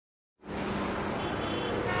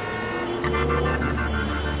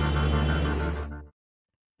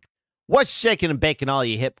What's shaking and baking, all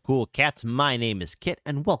you hip, cool cats? My name is Kit,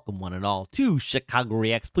 and welcome one and all to Chicago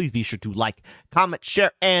Reacts. Please be sure to like, comment,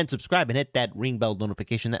 share, and subscribe, and hit that ring bell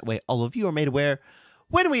notification. That way all of you are made aware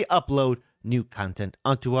when we upload new content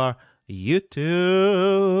onto our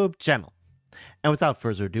YouTube channel. And without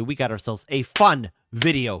further ado, we got ourselves a fun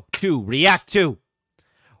video to react to.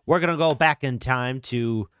 We're going to go back in time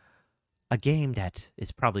to a game that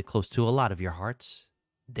is probably close to a lot of your hearts.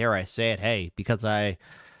 Dare I say it, hey, because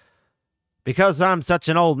I'm such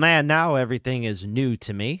an old man now, everything is new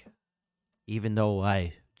to me. Even though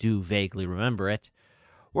I do vaguely remember it.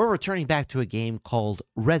 We're returning back to a game called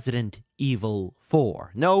Resident Evil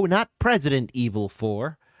 4. No, not President Evil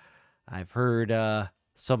 4. I've heard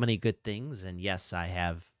so many good things, and yes, I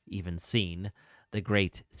have even seen the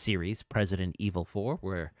great series, Resident Evil 4,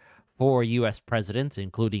 where 4 U.S. presidents,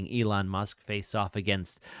 including Elon Musk, face off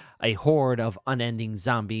against a horde of unending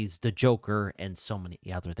zombies, the Joker, and so many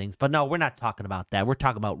other things. But no, we're not talking about that. We're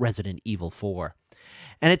talking about Resident Evil 4.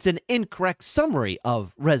 And it's an incorrect summary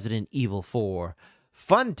of Resident Evil 4.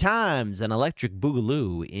 Fun times and electric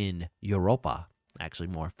boogaloo in Europa. Actually,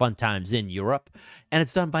 more fun times in Europe. And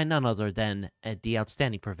it's done by none other than the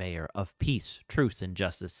outstanding purveyor of peace, truth, and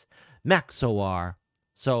justice, Max0r.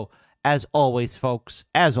 So, as always, folks,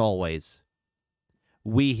 as always,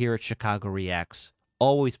 we here at Chicago Reacts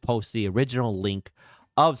always post the original link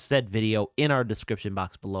of said video in our description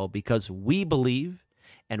box below because we believe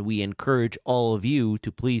and we encourage all of you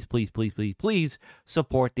to please, please, please, please, please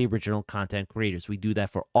support the original content creators. We do that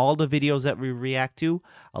for all the videos that we react to.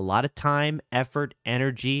 A lot of time, effort,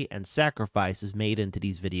 energy, and sacrifice is made into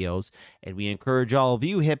these videos, and we encourage all of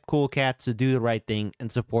you hip, cool cats to do the right thing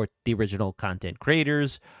and support the original content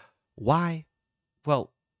creators. Why?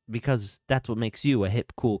 Well, because that's what makes you a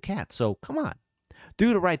hip, cool cat. So come on,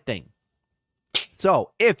 do the right thing.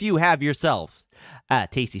 So if you have yourself a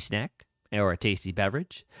tasty snack or a tasty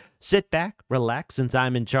beverage, sit back, relax, since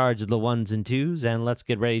I'm in charge of the ones and twos, and let's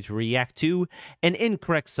get ready to react to an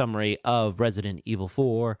incorrect summary of Resident Evil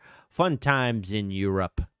 4, Fun Times in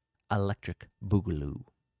Europe, Electric Boogaloo.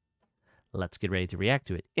 Let's get ready to react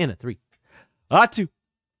to it in a 3, a 2,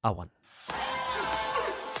 a 1.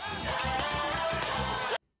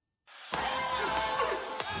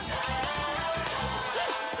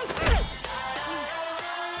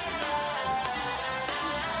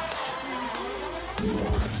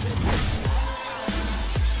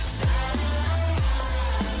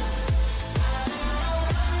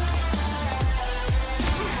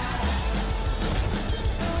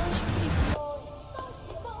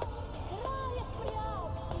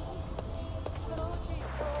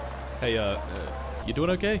 Hey, you doing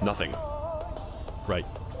okay? Nothing. Right.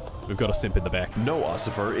 We've got a simp in the back. No,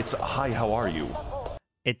 Max0r, it's hi, how are you?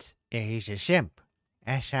 He's a simp.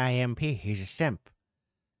 S-I-M-P, he's a simp.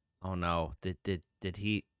 Oh no, did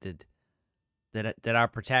our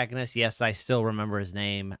protagonist, yes, I still remember his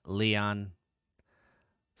name, Leon,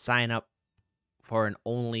 sign up for an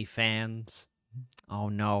OnlyFans? Oh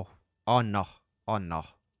no, oh no, oh no.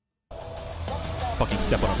 Fucking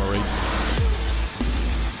step on a Maurice.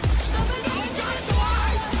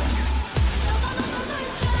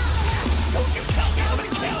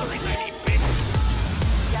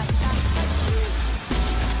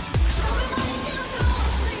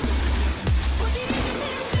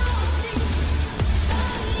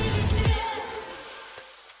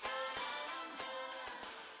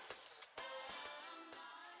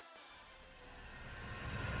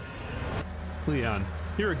 Leon,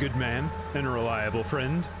 you're a good man and a reliable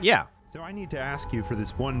friend. Yeah. So I need to ask you for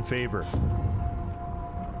this one favor.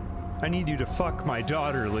 I need you to fuck my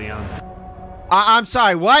daughter, Leon. I'm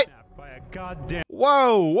sorry, what? By a goddamn...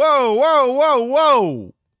 Whoa, whoa, whoa, whoa,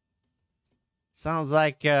 whoa! Sounds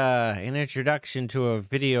like an introduction to a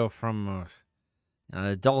video from an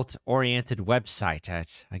adult-oriented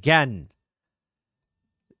website. Again,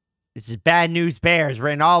 this is Bad News Bears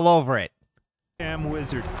written all over it. Damn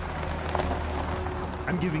wizard.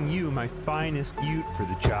 I'm giving you my finest ute for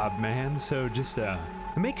the job, man, so just,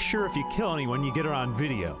 make sure if you kill anyone, you get it on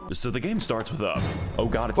video. So the game starts with oh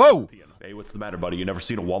god, it's whoa! Hey, what's the matter, buddy? You never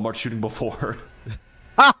seen a Walmart shooting before?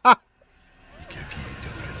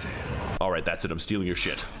 Alright, that's it. I'm stealing your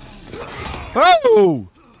shit. Oh!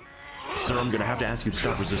 Sir, I'm gonna have to ask you to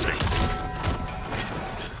stop resisting.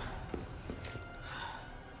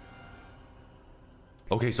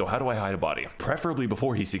 Okay, so how do I hide a body? Preferably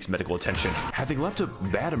before he seeks medical attention. Having left a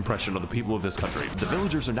bad impression on the people of this country, the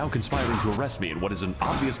villagers are now conspiring to arrest me in what is an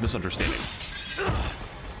obvious misunderstanding.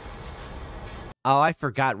 Oh, I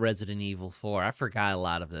forgot Resident Evil 4. I forgot a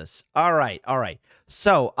lot of this. All right, all right.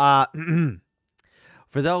 So,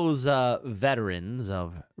 For those veterans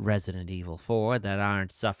of Resident Evil 4 that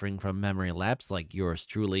aren't suffering from memory lapse like yours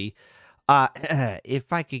truly,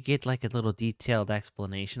 if I could get like a little detailed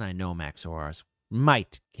explanation, I know Max0r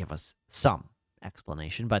might give us some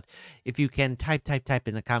explanation, but if you can type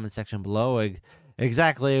in the comment section below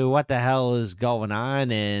exactly what the hell is going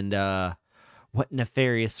on and what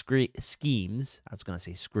nefarious schemes, I was going to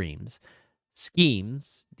say screams,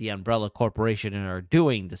 schemes the Umbrella Corporation are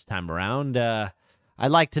doing this time around, I'd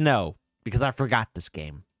like to know, because I forgot this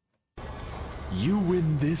game. You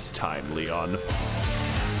win this time, Leon.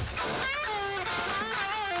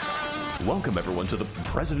 Welcome, everyone, to the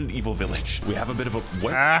Resident Evil Village. We have a bit of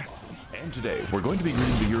a... And today, we're going to be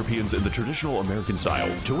greeting the Europeans in the traditional American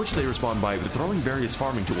style, to which they respond by throwing various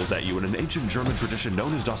farming tools at you in an ancient German tradition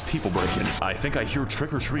known as Das People Breaking. I think I hear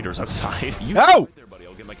trick-or-treaters outside. You right there, buddy.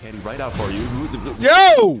 I'll get my candy right out for you.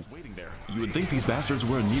 Yo! Waiting there. You would think these bastards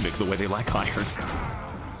were anemic the way they lack iron.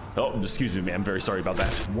 Oh, excuse me, man. I'm very sorry about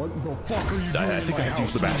that. What the fuck are you doing? I think I have to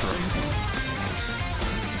use the bathroom.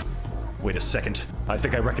 Wait a second. I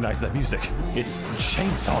think I recognize that music. It's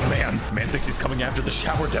Chainsaw Man. Man thinks he's coming after the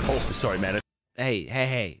shower devil. Sorry, man.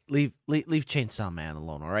 Hey. Leave Chainsaw Man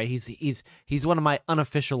alone, all right? He's one of my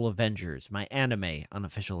unofficial Avengers, my anime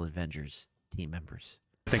unofficial Avengers team members.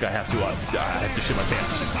 I think I have to shit my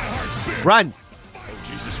pants. Run! Oh,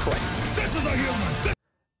 Jesus Christ. This is a human.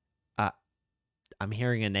 I'm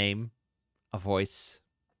hearing a name, a voice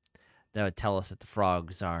that would tell us that the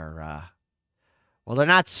frogs are, well, they're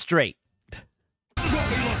not straight. Is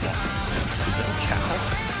that a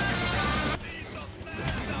cow?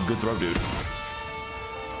 Good throw, dude.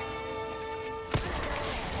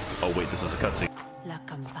 Oh, wait, this is a cutscene. La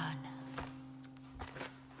campana.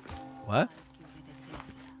 What?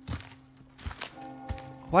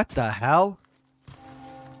 What the hell?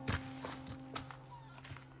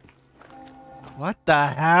 What the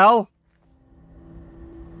hell?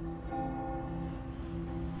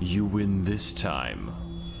 You win this time,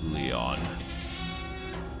 Leon.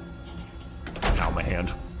 Ow, my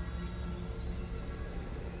hand.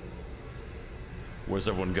 Where's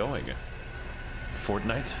everyone going?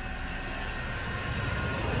 Fortnite?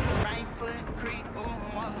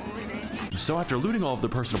 So after looting all of their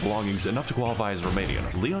personal belongings, enough to qualify as Romanian,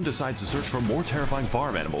 Leon decides to search for more terrifying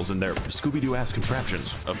farm animals and their Scooby-Doo-ass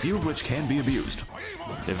contraptions, a few of which can be abused.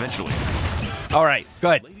 Eventually. All right,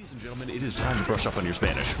 good. Ladies and gentlemen, it is time to brush up on your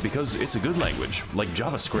Spanish, because it's a good language, like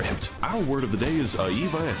JavaScript. Our word of the day is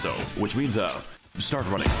iba eso, which means, start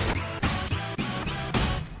running.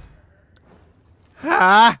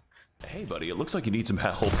 Ah! Hey, buddy, it looks like you need some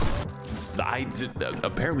help.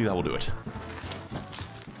 Apparently that will do it.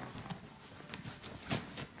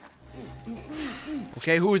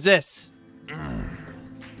 Okay, who is this?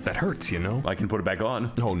 That hurts, you know? I can put it back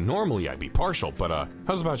on. Oh, normally I'd be partial, but,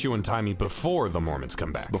 how's about you untie me before the Mormons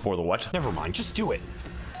come back? Before the what? Never mind, just do it.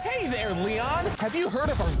 Hey there, Leon! Have you heard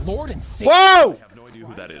of our Lord and Savior? Whoa! I have no idea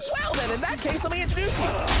who that is. Well then, in that case, let me introduce you.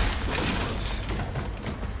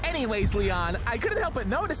 Anyways, Leon, I couldn't help but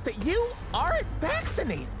notice that you aren't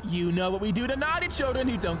vaccinated. You know what we do to naughty children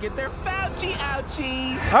who don't get their Fauci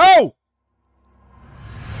ouchie. Oh!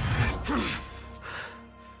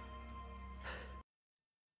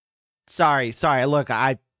 Sorry. Look,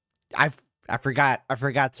 I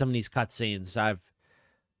forgot some of these cutscenes.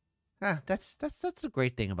 That's the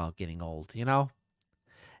great thing about getting old, you know?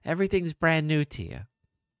 Everything's brand new to you.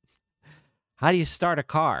 How do you start a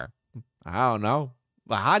car? I don't know.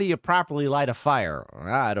 But how do you properly light a fire?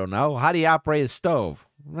 I don't know. How do you operate a stove?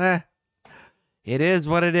 It is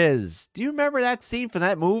what it is. Do you remember that scene from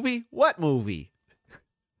that movie? What movie?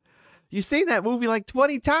 You've seen that movie like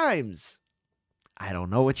 20 times. I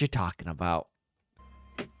don't know what you're talking about.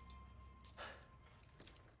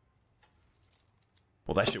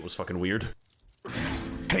 Well, that shit was fucking weird.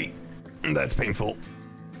 Hey, that's painful.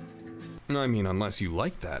 I mean, unless you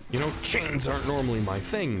like that. You know, chains aren't normally my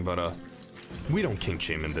thing, but, we don't kink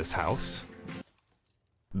shame in this house.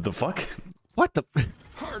 The fuck? What the?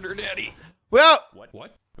 Harder, Daddy. Well,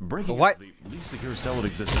 What? Breaking What? out the least secure cell in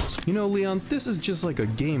existence. You know, Leon, this is just like a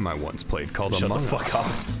game I once played called Shut Among the fuck Us.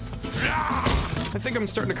 up. I think I'm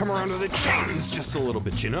starting to come around to the chains just a little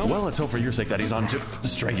bit, you know? Well, let's hope for your sake that he's on to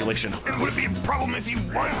strangulation. Would it be a problem if he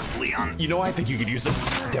was, Leon? You know, I think you could use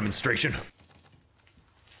a demonstration.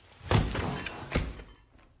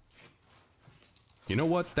 You know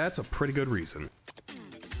what? That's a pretty good reason.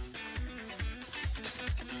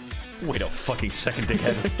 Wait a fucking second,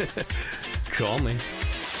 dickhead. Call me.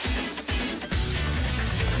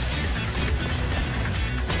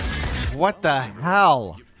 what the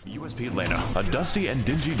hell? USP Atlanta, a dusty and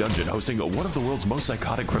dingy dungeon hosting one of the world's most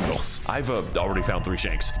psychotic criminals. I've already found 3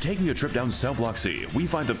 shanks. Taking a trip down Cell Block C, we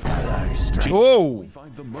find the Oh! We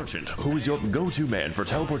find the merchant, who is your go-to man for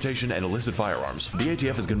teleportation and illicit firearms. The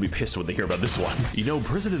ATF is going to be pissed when they hear about this one. You know,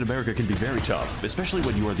 prison in America can be very tough, especially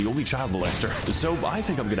when you are the only child molester. So I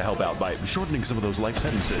think I'm going to help out by shortening some of those life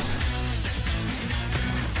sentences.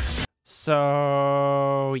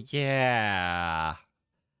 So, yeah.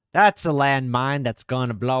 That's a landmine that's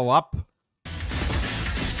gonna blow up.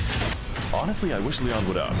 Honestly, I wish Leon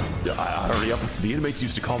would, hurry up. The inmates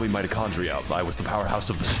used to call me mitochondria. I was the powerhouse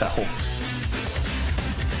of the cell.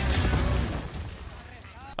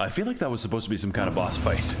 I feel like that was supposed to be some kind of boss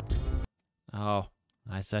fight. Oh,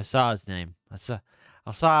 I saw his name. I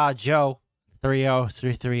saw Joe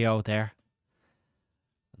 30330 there.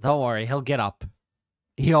 Don't worry, he'll get up.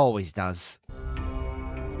 He always does.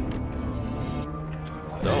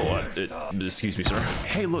 Oh, excuse me, sir.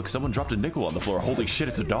 Hey, look, someone dropped a nickel on the floor. Holy shit,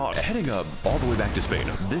 it's a dog. Heading all the way back to Spain,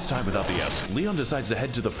 this time without the S. Leon decides to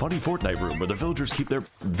head to the funny Fortnite room where the villagers keep their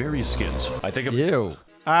various skins. I think I'm... You.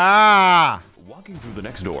 Ah! Walking through the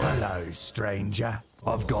next door. Hello, stranger.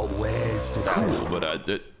 I've got wares to sell. Cool,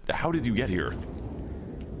 but, how did you get here?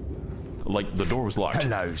 Like, the door was locked.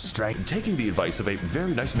 Hello, stranger. Taking the advice of a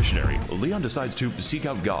very nice missionary, Leon decides to seek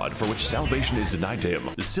out God, for which salvation is denied to him.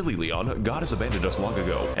 Silly Leon, God has abandoned us long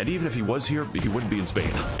ago, and even if he was here, he wouldn't be in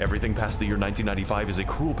Spain. Everything past the year 1995 is a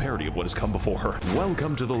cruel parody of what has come before her.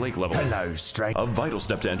 Welcome to the lake level. Hello, stranger. A vital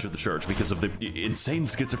step to enter the church because of the insane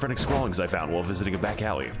schizophrenic scrawlings I found while visiting a back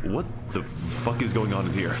alley. What the fuck is going on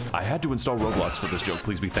in here? I had to install Roblox for this joke,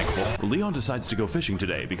 please be thankful. Leon decides to go fishing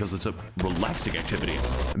today because it's a relaxing activity.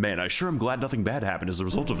 Man, I sure am glad nothing bad happened as a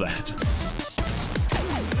result of that.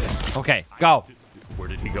 Okay, go. Where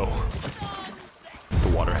did he go? The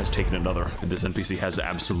water has taken another. This NPC has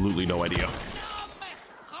absolutely no idea.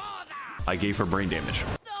 I gave her brain damage.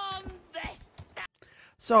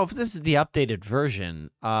 So if this is the updated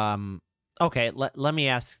version, okay, let me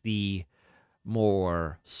ask the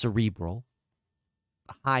more cerebral,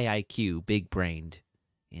 high IQ, big-brained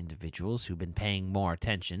individuals who've been paying more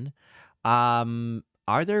attention.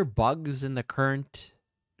 Are there bugs in the current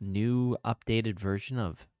new updated version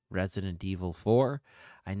of Resident Evil 4?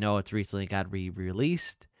 I know it's recently got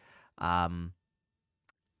re-released.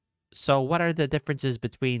 So what are the differences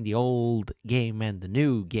between the old game and the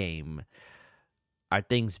new game? Are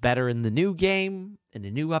things better in the new game, in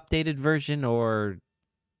the new updated version, or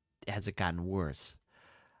has it gotten worse?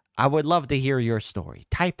 I would love to hear your story.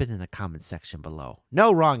 Type it in the comment section below.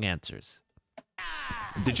 No wrong answers.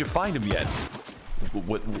 Did you find him yet?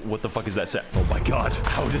 What the fuck is that set? Oh my god.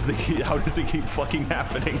 How does it keep fucking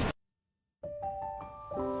happening?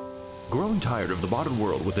 Growing tired of the modern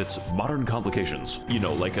world with its modern complications, you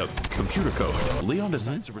know, like a computer code, Leon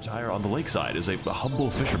decides to retire on the lakeside as a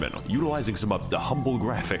humble fisherman, utilizing some humble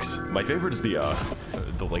graphics. My favorite is the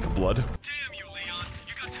lake of blood. Damn you, Leon.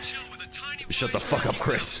 You got to chill with a tiny... Shut the fuck up,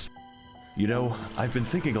 Chris. You know, I've been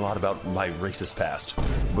thinking a lot about my racist past,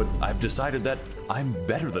 but I've decided that I'm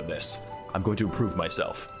better than this. I'm going to improve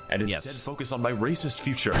myself, and instead focus on my racist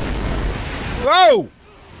future. Whoa!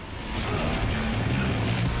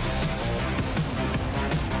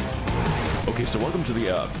 Okay, so welcome to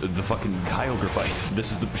the fucking Kyogre fight.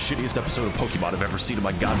 This is the shittiest episode of Pokemon I've ever seen in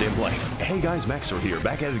my goddamn life. Hey guys, Max0r here,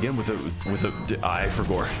 back at it again with I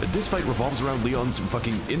forgot. This fight revolves around Leon's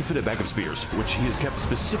fucking infinite bag of spears, which he has kept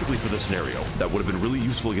specifically for this scenario. That would have been really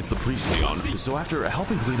useful against the priest Leon. So after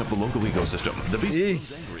helping clean up the local ecosystem, the beast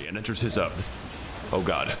becomes angry and enters his oh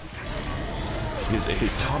god.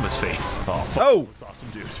 His Thomas face. Oh, fuck. Oh! That's awesome,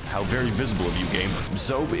 dude. How very visible of you, game.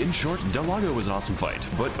 So, in short, Del Lago was an awesome fight,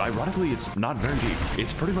 but ironically, it's not very deep.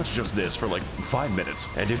 It's pretty much just this for like 5 minutes,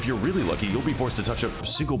 and if you're really lucky, you'll be forced to touch a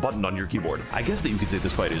single button on your keyboard. I guess that you could say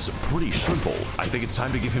this fight is pretty simple. I think it's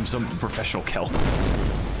time to give him some professional kelp.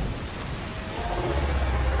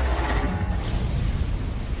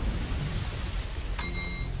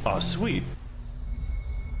 Aw, sweet.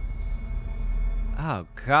 Oh,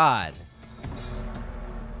 God.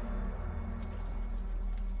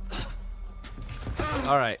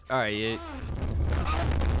 All right.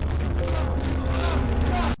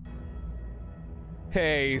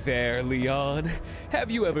 Hey there, Leon.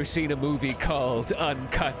 Have you ever seen a movie called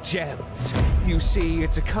Uncut Gems? You see,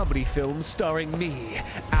 it's a comedy film starring me,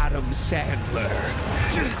 Adam Sandler.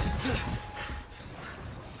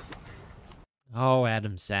 Oh,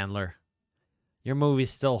 Adam Sandler. Your movies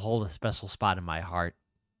still hold a special spot in my heart.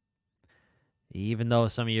 Even though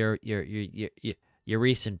some of your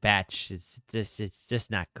recent batch, it's just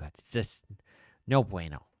not good. It's just no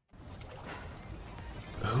bueno.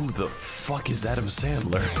 Who the fuck is Adam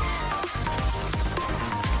Sandler?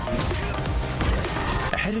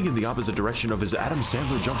 Heading in the opposite direction of his Adam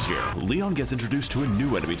Sandler jump scare, Leon gets introduced to a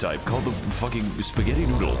new enemy type called the fucking Spaghetti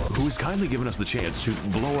Noodle, who has kindly given us the chance to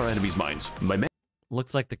blow our enemies' minds. My man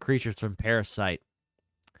Looks like the creatures from Parasite.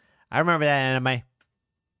 I remember that anime.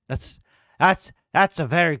 That's a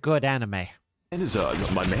very good anime.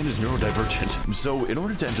 My man is neurodivergent, so in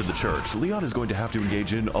order to enter the church, Leon is going to have to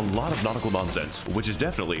engage in a lot of nautical nonsense, which is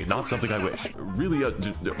definitely not something I wish. Really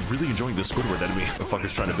enjoying this Squidward enemy. The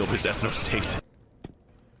fucker's trying to build his ethno-state.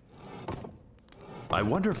 I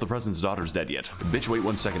wonder if the president's daughter's dead yet. Bitch, wait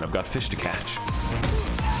 1 second, I've got fish to catch.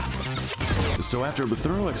 So after a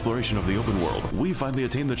thorough exploration of the open world, we finally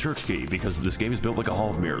attain the church key because this game is built like a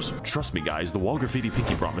hall of mirrors. Trust me guys, the wall graffiti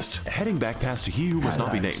Pinky promised. Heading back past He Who Must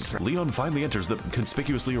Not Be Named, Leon finally enters the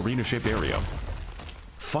conspicuously arena-shaped area.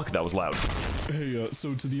 Fuck, that was loud. Hey,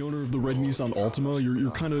 so to the owner of the red Nissan Altima,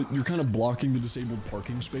 you're kind of blocking the disabled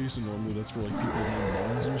parking space, and normally that's for like people with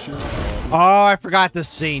lungs and shit. Oh, I forgot this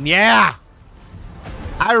scene. Yeah,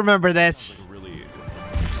 I remember this.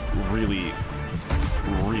 Really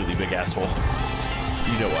big asshole.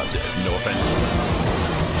 You know what? No offense.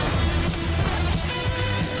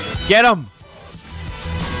 Get him!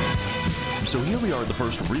 So here we are at the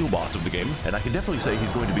first real boss of the game, and I can definitely say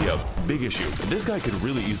he's going to be a big issue. This guy could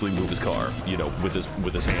really easily move his car, you know, with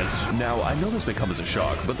his hands. Now, I know this may come as a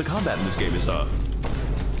shock, but the combat in this game is, a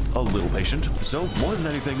little patient. So, more than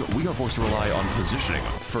anything, we are forced to rely on positioning.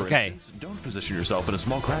 For instance, don't position yourself in a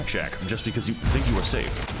small crack shack just because you think you are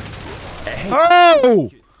safe. Hey.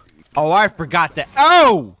 Oh! Oh, I forgot that.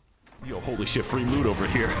 Oh! Yo, holy shit, free loot over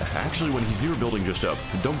here. Actually, when he's near a building just up,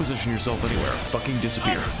 don't position yourself anywhere. Fucking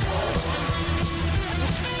disappear.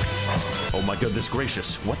 Oh my goodness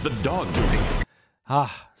gracious, what the dog doing?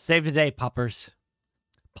 Save the day, puppers.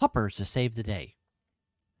 Puppers to save the day.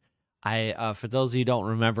 For those of you who don't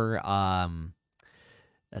remember,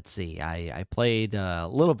 let's see, I played a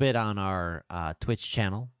little bit on our Twitch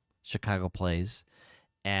channel, Chicago Plays,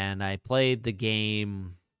 and I played the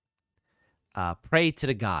game Pray to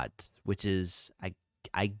the Gods, which is,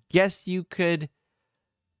 I guess you could,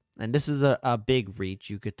 and this is a big reach,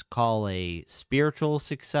 you could call a spiritual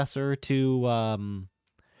successor to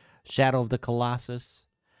Shadow of the Colossus.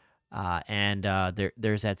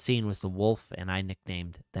 There's that scene with the wolf, and I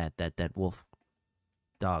nicknamed that wolf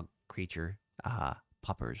dog creature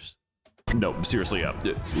Puppers. No, seriously,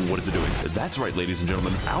 what is it doing? That's right, ladies and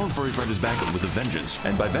gentlemen, our furry friend is back with a vengeance.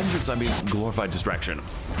 And by vengeance, I mean glorified distraction.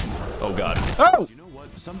 Oh god. Oh! You know what?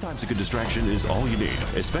 Sometimes a good distraction is all you need,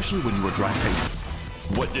 especially when you are driving.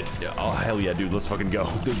 What? Oh, hell yeah, dude, let's fucking go.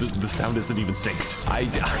 The sound isn't even synced. I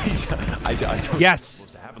don't yes! It's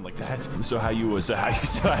supposed to happen like that. So how you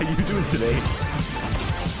doing today?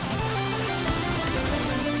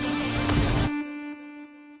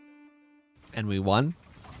 And we won?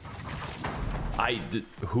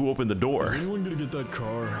 Who opened the door? Is anyone gonna get that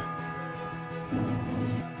car?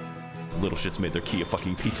 Little shits made their key a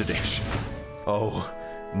fucking pizza dish. Oh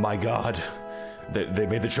my god. They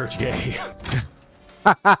made the church gay.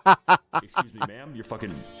 Excuse me, ma'am,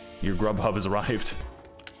 your Grubhub has arrived.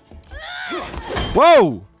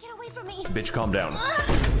 Whoa! Get away from me! Bitch, calm down.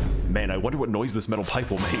 Man, I wonder what noise this metal pipe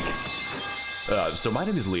will make. So my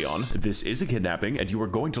name is Leon, this is a kidnapping, and you are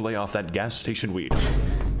going to lay off that gas station weed.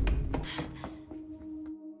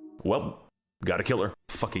 Well, gotta kill her.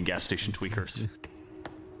 Fucking gas station tweakers.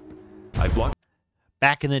 I blocked.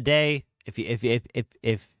 Back in the day, if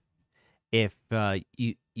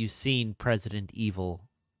you seen President Evil,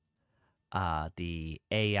 the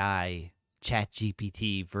AI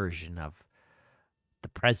ChatGPT version of the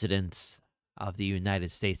presidents of the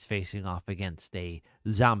United States facing off against a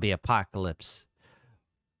zombie apocalypse,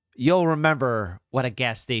 you'll remember what a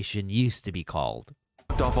gas station used to be called.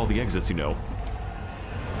 Off all the exits, you know.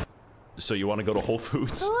 So you want to go to Whole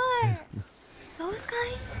Foods? Who are those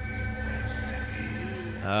guys?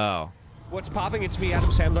 Oh. What's popping? It's me,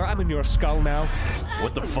 Adam Sandler. I'm in your skull now.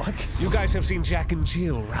 What the fuck? You guys have seen Jack and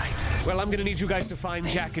Jill, right? Well, I'm gonna need you guys to find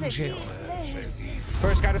Jack and Jill.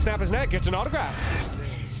 First guy to snap his neck gets an autograph.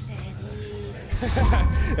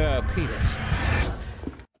 Penis.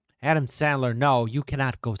 Adam Sandler, no, you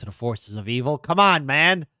cannot go to the forces of evil. Come on,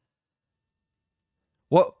 man.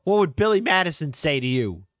 What would Billy Madison say to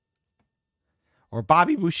you? Or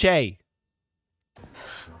Bobby Boucher?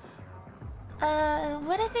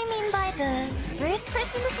 What does it mean by the first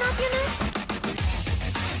person to snap your neck?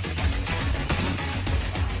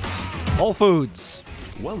 Whole Foods.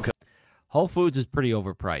 Welcome. Whole Foods is pretty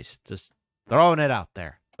overpriced. Just throwing it out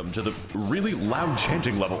there. To the really loud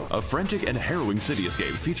chanting level, a frantic and harrowing city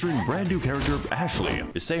escape featuring brand new character Ashley.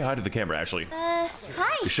 Say hi to the camera, Ashley.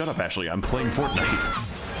 Hi. Shut up, Ashley. I'm playing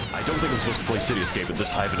Fortnite. I don't think I'm supposed to play City Escape at this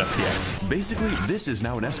high of an FPS. Basically, this is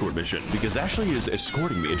now an escort mission because Ashley is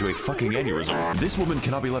escorting me into a fucking aneurysm. This woman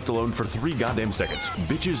cannot be left alone for 3 goddamn seconds.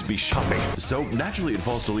 Bitches be shopping. So naturally, it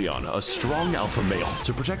falls to Leon, a strong alpha male,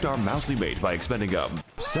 to protect our mousy mate by expending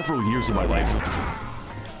several years of my life.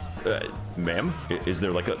 Ma'am, is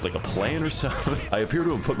there like a plan or something? I appear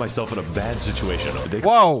to have put myself in a bad situation.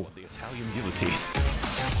 Whoa! The Italian guillotine.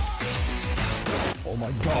 Oh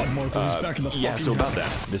my god, Martha, he's back in the fucking Yeah, so about that.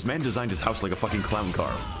 This man designed his house like a fucking clown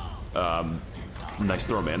car. Nice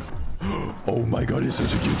throw, man. Oh my god, it's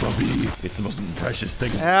such a cute puppy. It's the most precious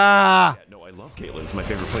thing. Ah! Yeah, no, I love Caitlin. It's my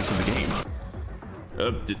favorite place in the game.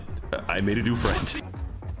 I made a new friend.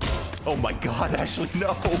 Oh my god, Ashley,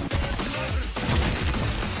 no!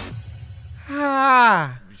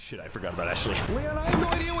 Ah! Shit, I forgot about Ashley. Leon, I have no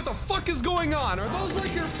idea what the fuck is going on. Are those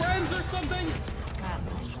like your friends or something?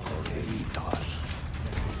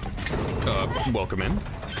 Welcome in.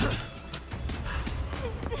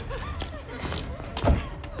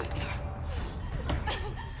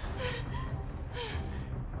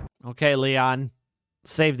 Okay, Leon.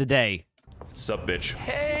 Save the day. Sup, bitch.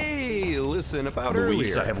 Hey, listen, about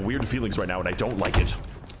Luis, earlier. I have weird feelings right now and I don't like it.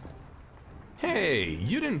 Hey,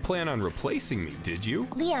 you didn't plan on replacing me, did you?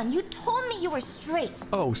 Leon, you told me you were straight.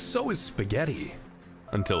 Oh, so is spaghetti.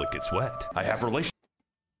 Until it gets wet. I have relationships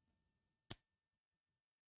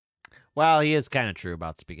Well, he is kind of true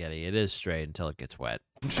about spaghetti. It is straight until it gets wet.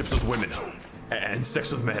 with women and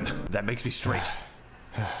sex with men. That makes me straight.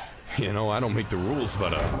 You know, I don't make the rules,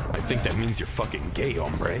 but I think that means you're fucking gay,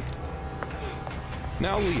 hombre.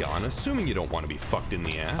 Now, Leon, assuming you don't want to be fucked in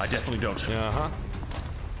the ass. I definitely don't. Uh-huh.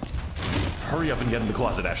 Hurry up and get in the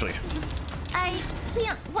closet, Ashley.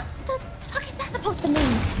 Leon, what the fuck is that supposed to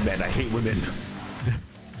mean? Man, I hate women.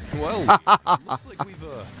 Well, looks like we've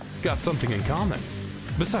got something in common.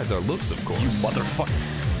 Besides our looks, of course. You motherfucker.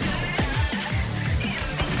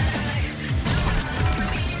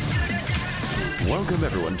 Welcome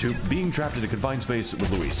everyone to Being Trapped in a Confined Space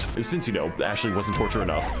with Luis. Since you know, Ashley wasn't torture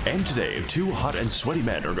enough, and today, 2 hot and sweaty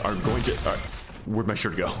men are going to... where'd my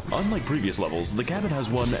shirt go? Unlike previous levels, the cabin has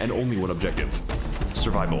one and only one objective.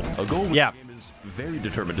 Survival. A goal which the game is very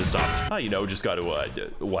determined to stop. You know, just gotta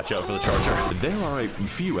watch out for the charger. There are a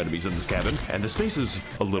few enemies in this cabin, and the space is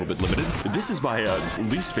a little bit limited. This is my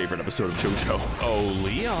least favorite episode of JoJo. Oh,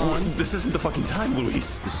 Leon. This isn't the fucking time,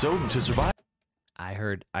 Luis. So, to survive...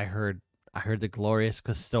 I heard the glorious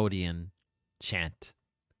custodian chant.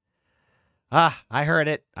 Ah, I heard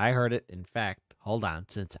it. In fact, hold on,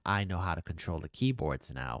 since I know how to control the keyboards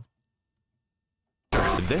now.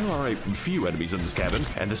 There are a few enemies in this cabin,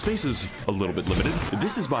 and the space is a little bit limited.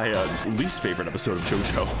 This is my least favorite episode of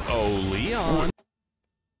JoJo. Oh, Leon.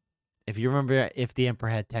 If you remember If the Emperor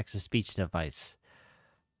Had Text-to-Speech Device,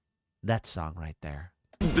 that song right there.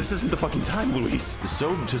 This isn't the fucking time, Luis.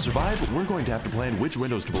 So, to survive, we're going to have to plan which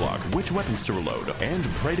windows to block, which weapons to reload, and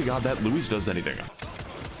pray to God that Luis does anything.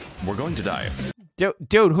 We're going to die.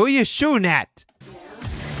 Dude, who are you shooting at?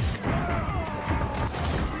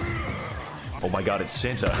 Oh my god, it's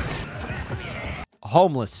Santa.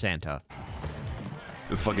 Homeless Santa.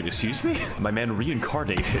 Fucking excuse me? My man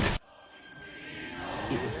reincarnated.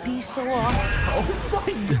 It would be so awesome. Oh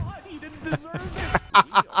my god, he didn't deserve it.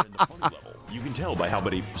 We are in the funny level. You can tell by how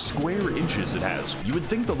many square inches it has. You would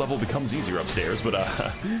think the level becomes easier upstairs, but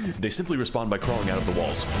they simply respond by crawling out of the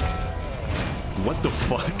walls. What the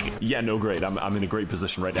fuck? Yeah, no, great. I'm in a great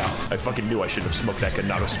position right now. I fucking knew I should have smoked that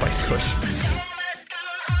Ganado Spice Kush.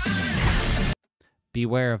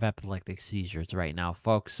 Beware of epileptic seizures right now,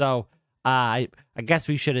 folks. So, I guess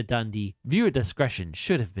we should have done the viewer discretion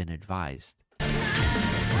should have been advised.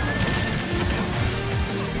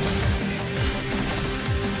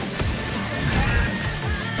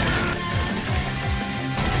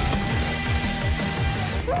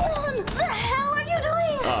 What the hell are you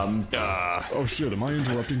doing? Oh shit, am I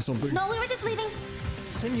interrupting something? No, we were just leaving.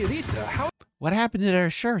 Senorita, how... What happened to their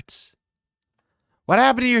shirts? What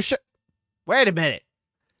happened to your shirt? Wait a minute.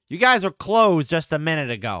 You guys are closed just a minute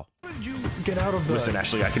ago. How did you get out of the... Listen,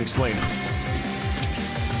 Ashley, I can explain.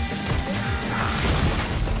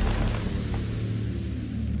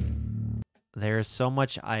 There is so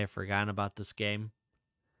much I have forgotten about this game.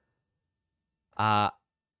 I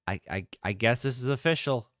guess this is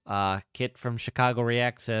official. Kit from Chicago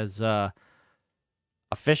React says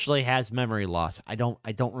officially has memory loss. I don't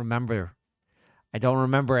remember. I don't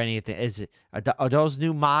remember anything. Are those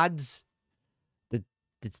new mods?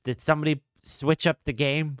 Did somebody switch up the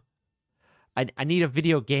game? I need a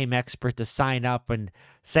video game expert to sign up and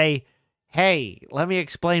say, hey, let me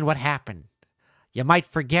explain what happened. You might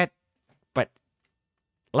forget, but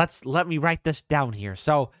let me write this down here.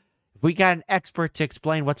 So if we got an expert to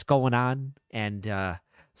explain what's going on and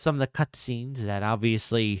some of the cutscenes that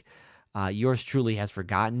obviously yours truly has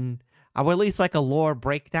forgotten, I would at least like a lore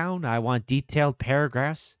breakdown. I want detailed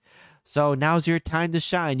paragraphs. So now's your time to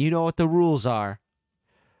shine. You know what the rules are.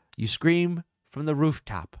 You scream from the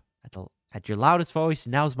rooftop at your loudest voice.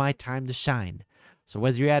 Now's my time to shine. So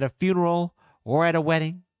whether you're at a funeral or at a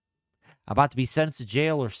wedding, about to be sentenced to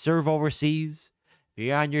jail or serve overseas, if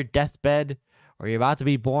you're on your deathbed or you're about to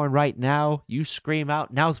be born right now, you scream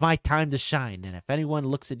out, now's my time to shine. And if anyone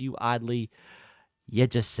looks at you oddly, you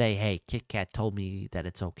just say, hey, Kit Kat told me that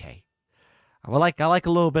it's okay. I like a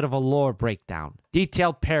little bit of a lore breakdown.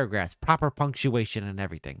 Detailed paragraphs, proper punctuation, and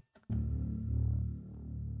everything.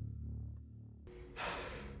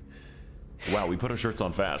 Wow, we put our shirts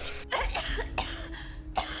on fast.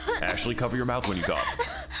 Ashley, cover your mouth when you cough.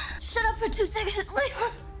 Shut up for 2 seconds,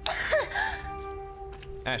 Leon.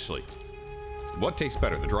 Ashley, what tastes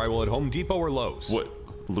better, the drywall at Home Depot or Lowe's? What?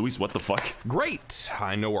 Luis, what the fuck? Great!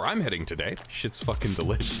 I know where I'm heading today. Shit's fucking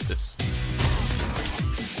delicious.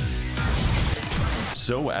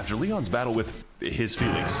 So, after Leon's battle with his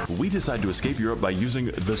feelings, we decide to escape Europe by using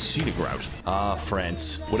the scenic route. Ah,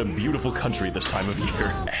 France. What a beautiful country this time of year.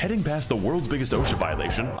 Heading past the world's biggest OSHA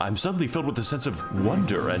violation, I'm suddenly filled with a sense of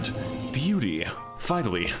wonder and beauty.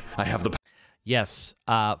 Finally, I have the... Yes,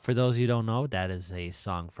 for those who don't know, that is a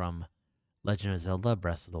song from Legend of Zelda,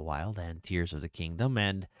 Breath of the Wild, and Tears of the Kingdom.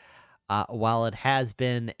 And while it has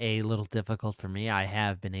been a little difficult for me, I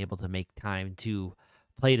have been able to make time to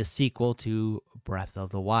play the sequel to Breath of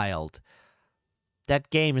the Wild.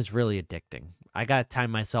 That game is really addicting. I gotta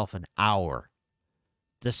time myself an hour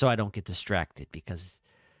just so I don't get distracted, because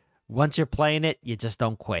once you're playing it, you just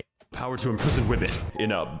don't quit. Power to imprison women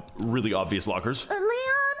in really obvious lockers. Leon,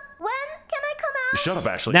 when can I come out? Shut up,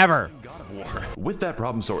 Ashley. Never. God of War. With that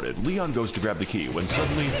problem sorted, Leon goes to grab the key when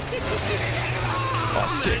suddenly...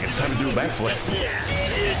 Oh, sick. It's time to do a backflip.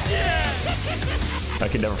 I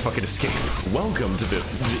can never fucking escape. Welcome to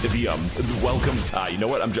welcome. You know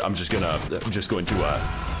what? I'm just going to,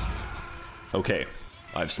 okay.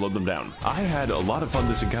 I've slowed them down. I had a lot of fun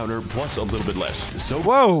this encounter, plus a little bit less. So,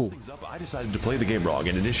 whoa! I decided to play the game wrong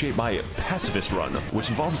and initiate my pacifist run, which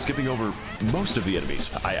involves skipping over most of the enemies.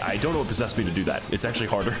 I don't know what possessed me to do that. It's actually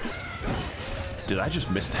harder. Did I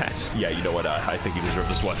just miss that? Yeah, you know what? I think you deserve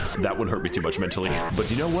this one. That one hurt me too much mentally. But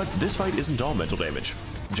you know what? This fight isn't all mental damage.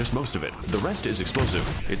 Just most of it. The rest is explosive.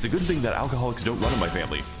 It's a good thing that alcoholics don't run in my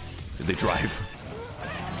family. They drive.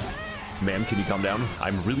 Ma'am, can you calm down?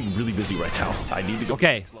 I'm really, really busy right now. I need to go to the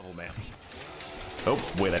next level, ma'am. Oh,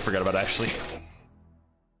 wait, I forgot about Ashley.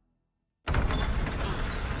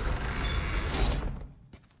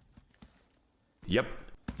 Yep,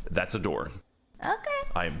 that's a door. Okay.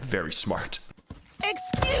 I am very smart.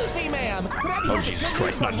 Excuse me, ma'am. Oh, Jesus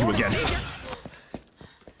Christ, not you again.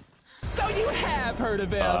 So you have heard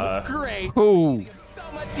of him. Great. Who? So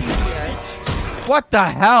much easier. What the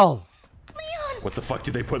hell? Leon! What the fuck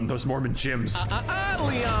did they put in those Mormon gyms?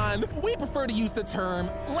 Leon. We prefer to use the term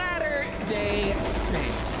Latter-day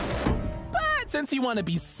Saints. But since you want to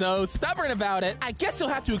be so stubborn about it, I guess you'll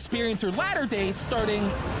have to experience your latter days starting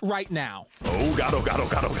right now. Oh god, oh god, oh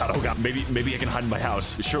god, oh god, oh god. Maybe I can hide in my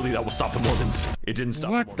house. Surely that will stop the Mormons. It didn't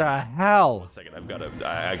stop. What the hell? 1 second,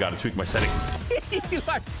 I gotta tweak my settings. You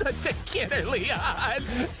are such a kidder, Leon.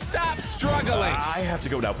 Stop struggling. I have to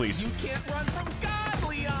go now, please. You can't run from God,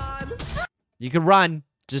 Leon. You can run.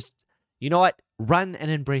 Just, you know what? Run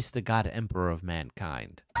and embrace the God Emperor of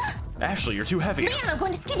mankind. Ashley, you're too heavy. Leon, I'm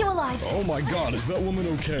going to skin you alive. Oh my god, is that woman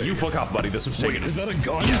okay? You fuck off, buddy. This was taken. Wait, is that a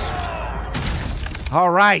gun? Yes. All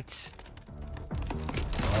right.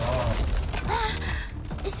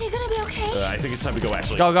 Is he gonna be okay? I think it's time to go,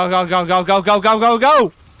 Ashley. Go, go, go, go, go, go, go, go, go,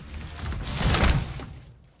 go!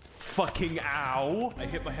 Fucking ow. I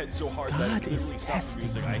hit my head so hard that God is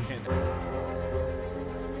testing me. I can't.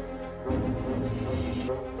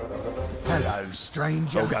 Hello,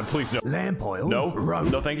 stranger. Oh god, please no. Lamp oil? No. Rope?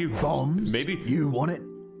 No, thank you. Bombs? Maybe. You want it?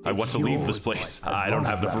 I want to leave this place. I don't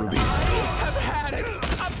have the rubies. I've had it.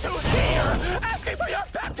 Up to here. Asking for your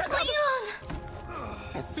baptism. Leon!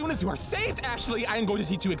 As soon as you are saved, Ashley, I am going to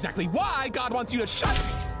teach you exactly why God wants you to shut.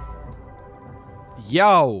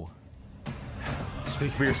 Yo.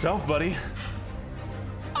 Speak for yourself, buddy.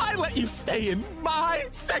 I let you stay in my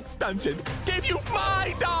sex dungeon, gave you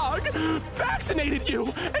my dog, vaccinated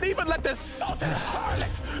you, and even let the sultan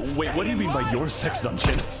harlot. Wait, what do you mean by your sex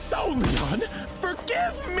dungeon? So, Leon, for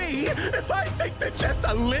forgive me if I think that just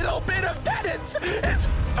a little bit of penance is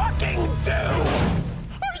fucking due.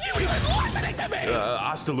 Are you even listening to me?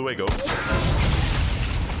 Hasta luego.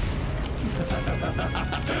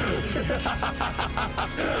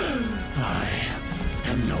 I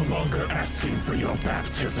am no longer asking for your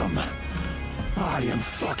baptism. I am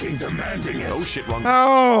fucking demanding it. Oh shit, wrong.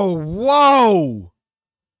 Oh, whoa!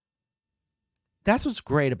 That's what's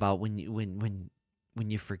great about when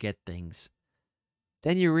you forget things.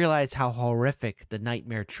 Then you realize how horrific the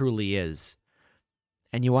nightmare truly is,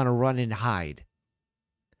 and you want to run and hide.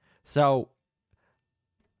 So,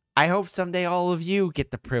 I hope someday all of you get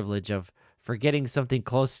the privilege of forgetting something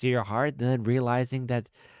close to your heart and then realizing that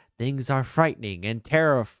things are frightening and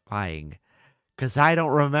terrifying. Because I don't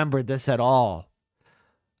remember this at all.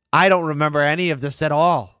 I don't remember any of this at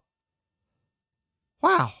all.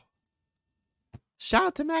 Wow. Shout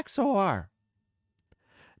out to Max0r.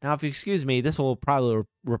 Now, if you excuse me, this will probably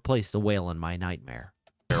replace the wail in my nightmare.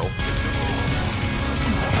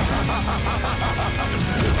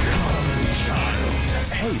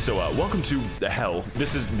 Hey, so welcome to hell.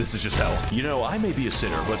 This is just hell. You know, I may be a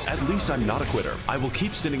sinner, but at least I'm not a quitter. I will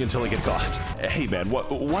keep sinning until I get caught. Hey man,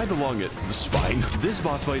 why the long spine? This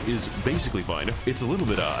boss fight is basically fine. It's a little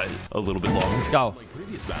bit long. Go. Like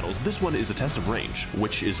previous battles, this one is a test of range,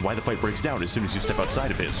 which is why the fight breaks down as soon as you step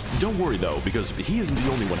outside of his. Don't worry though, because he isn't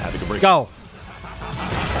the only one having a breakdown. Go.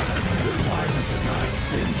 Violence is not a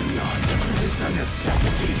sin, Leon. It's a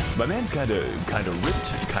necessity. My man's kinda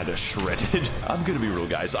ripped, kinda shredded. I'm gonna be real,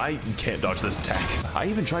 guys. I can't dodge this attack. I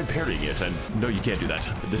even tried parrying it, and no, you can't do that.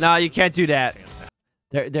 No, you can't do that.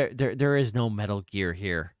 There is no Metal Gear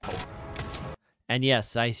here. And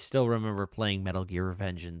yes, I still remember playing Metal Gear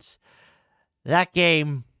Revengeance. That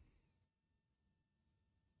game...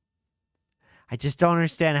 I just don't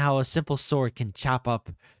understand how a simple sword can chop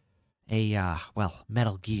up a, well,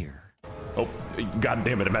 Metal Gear. Oh, god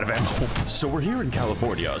damn it, I'm out of ammo. So we're here in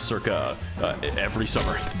California, circa every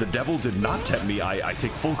summer. The devil did not tempt me. I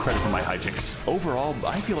take full credit for my hijinks. Overall,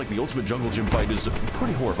 I feel like the ultimate jungle gym fight is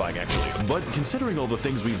pretty horrifying, actually. But considering all the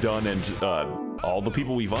things we've done and all the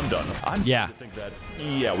people we've undone, I'm starting to think that,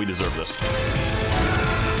 yeah, we deserve this.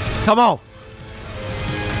 Come on.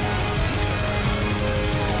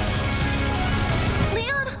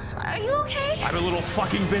 Leon, are you okay? I'm a little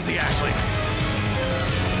fucking busy, Ashley.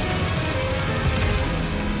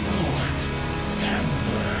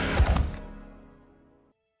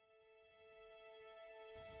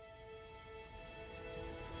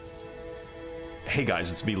 Hey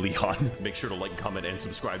guys, it's me, Leon. Make sure to like, comment, and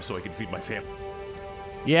subscribe so I can feed my family.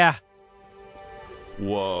 Yeah.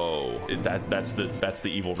 Whoa, that's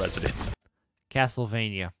the evil resident.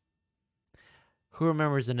 Castlevania. Who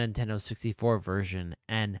remembers the Nintendo 64 version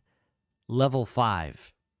and Level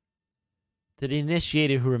 5? To the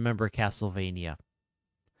initiated who remember Castlevania,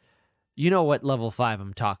 you know what Level 5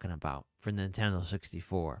 I'm talking about for Nintendo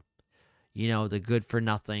 64. You know, the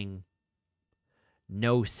good-for-nothing,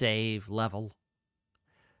 no-save level.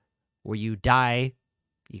 Where you die,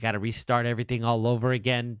 you got to restart everything all over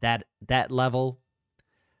again. That level.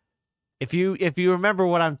 If you remember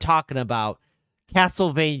what I'm talking about,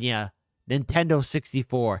 Castlevania, Nintendo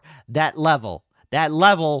 64, that level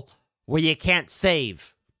where you can't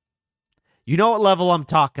save. You know what level I'm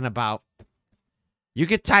talking about. You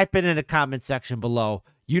can type it in the comment section below.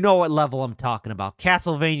 You know what level I'm talking about.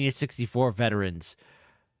 Castlevania 64 veterans.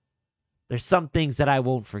 There's some things that I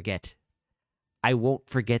won't forget. I won't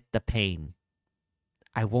forget the pain.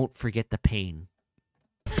 I won't forget the pain.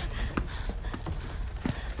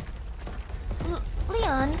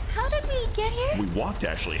 Leon, how did we get here? We walked,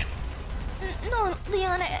 Ashley. No,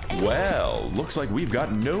 Leon, I mean... Well, looks like we've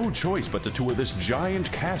got no choice but to tour this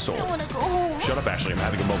giant castle. I want to go home. Shut up, Ashley. I'm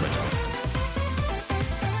having a moment.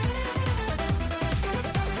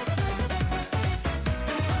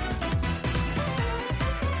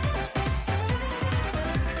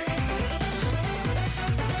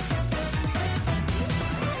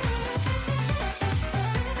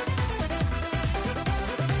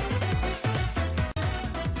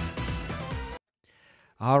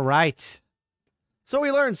 All right. So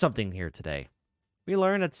we learned something here today. We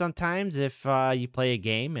learned that sometimes if you play a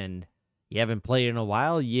game and you haven't played in a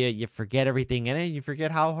while, you forget everything in it. You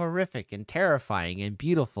forget how horrific and terrifying and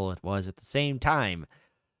beautiful it was at the same time.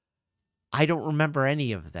 I don't remember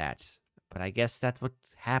any of that. But I guess that's what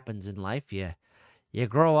happens in life. You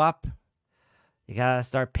grow up. You gotta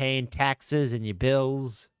start paying taxes and your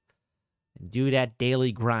bills. And do that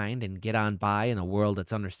daily grind and get on by in a world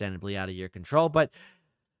that's understandably out of your control. But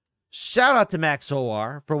shout out to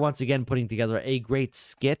Max0r for once again putting together a great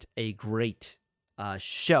skit, a great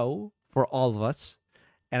show for all of us.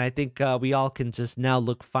 And I think we all can just now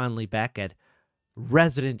look fondly back at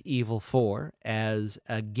Resident Evil 4 as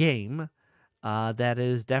a game that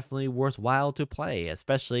is definitely worthwhile to play,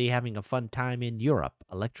 especially having a fun time in Europe.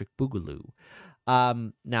 Electric Boogaloo.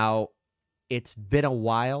 Now, it's been a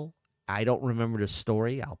while. I don't remember the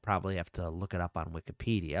story. I'll probably have to look it up on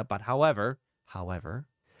Wikipedia. But however,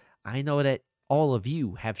 I know that all of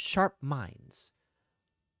you have sharp minds.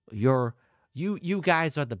 You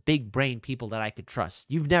guys are the big brain people that I could trust.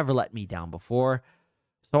 You've never let me down before.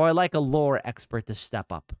 So I like a lore expert to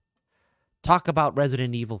step up. Talk about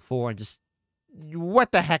Resident Evil 4 and just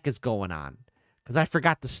what the heck is going on? Because I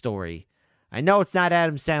forgot the story. I know it's not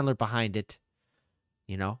Adam Sandler behind it.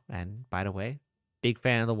 You know, and by the way, big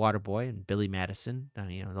fan of the Waterboy and Billy Madison.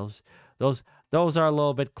 You know, those are a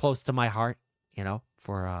little bit close to my heart, you know,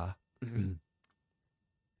 for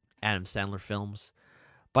Adam Sandler films.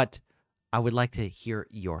 But I would like to hear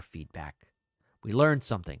your feedback. We learned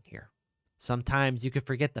something here. Sometimes you can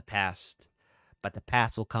forget the past, but the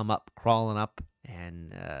past will come up, crawling up,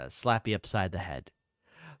 and slap you upside the head.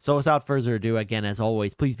 So without further ado, again, as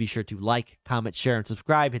always, please be sure to like, comment, share, and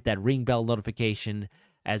subscribe. Hit that ring bell notification.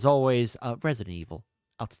 As always, Resident Evil,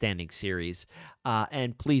 outstanding series.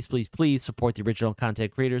 And please, please, please support the original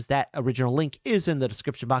content creators. That original link is in the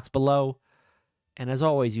description box below. And as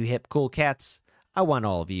always, you hip cool cats, I want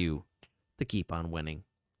all of you to keep on winning.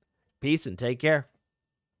 Peace and take care.